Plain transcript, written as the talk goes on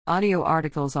audio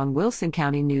articles on Wilson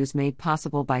County News made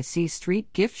possible by C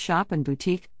Street Gift Shop and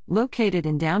Boutique, located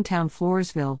in downtown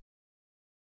Floresville.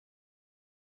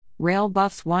 Rail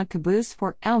buffs want caboose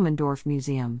for Elmendorf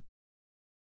Museum.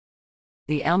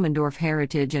 The Elmendorf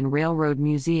Heritage and Railroad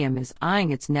Museum is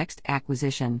eyeing its next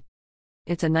acquisition.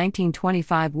 It's a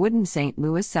 1925 wooden St.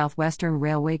 Louis Southwestern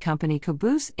Railway Company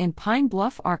caboose in Pine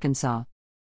Bluff, Arkansas.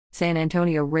 San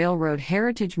Antonio Railroad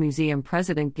Heritage Museum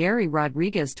President Gary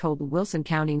Rodriguez told the Wilson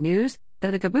County News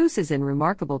that the caboose is in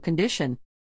remarkable condition.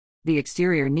 The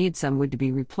exterior needs some wood to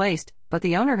be replaced, but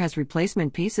the owner has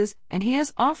replacement pieces and he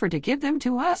has offered to give them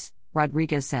to us,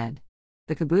 Rodriguez said.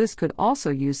 The caboose could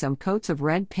also use some coats of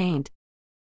red paint.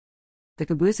 The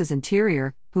caboose's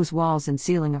interior, whose walls and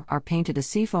ceiling are painted a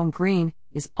seafoam green,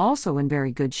 is also in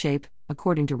very good shape,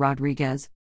 according to Rodriguez.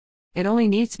 It only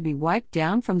needs to be wiped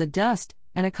down from the dust,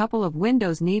 and a couple of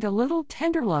windows need a little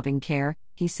tender loving care,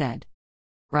 he said.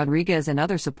 Rodriguez and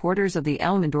other supporters of the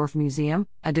Elmendorf Museum,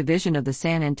 a division of the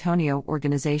San Antonio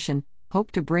organization,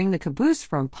 hope to bring the caboose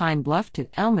from Pine Bluff to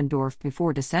Elmendorf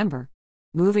before December.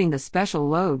 Moving the special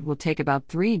load will take about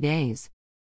 3 days.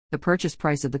 The purchase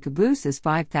price of the caboose is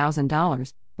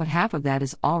 $5,000, but half of that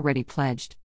is already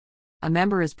pledged. A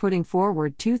member is putting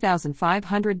forward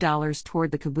 $2,500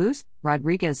 toward the caboose,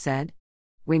 Rodriguez said.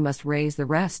 We must raise the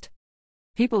rest.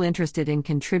 People interested in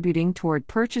contributing toward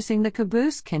purchasing the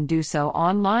caboose can do so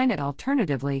online, and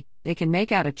alternatively, they can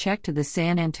make out a check to the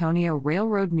San Antonio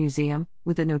Railroad Museum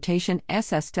with the notation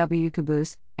SSW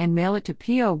Caboose and mail it to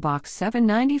P.O. Box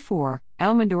 794,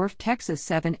 Elmendorf, Texas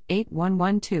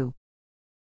 78112.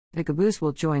 The caboose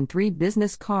will join 3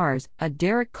 business cars, a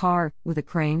derrick car with a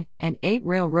crane, and 8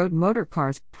 railroad motor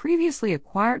cars previously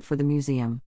acquired for the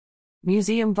museum.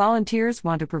 Museum volunteers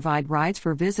want to provide rides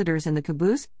for visitors in the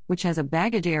caboose, which has a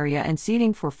baggage area and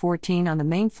seating for 14 on the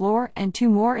main floor and 2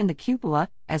 more in the cupola,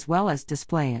 as well as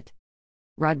display it.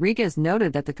 Rodriguez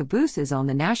noted that the caboose is on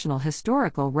the National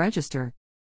Historical Register.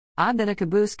 Odd that a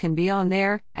caboose can be on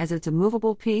there, as it's a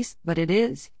movable piece, but it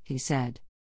is, he said.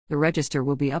 The register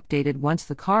will be updated once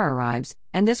the car arrives,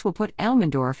 and this will put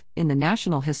Elmendorf in the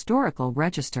National Historical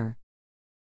Register.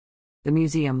 The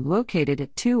museum, located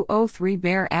at 203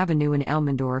 Bear Avenue in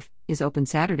Elmendorf, is open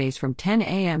Saturdays from 10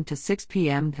 a.m. to 6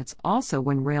 p.m. That's also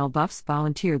when rail buffs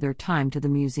volunteer their time to the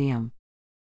museum.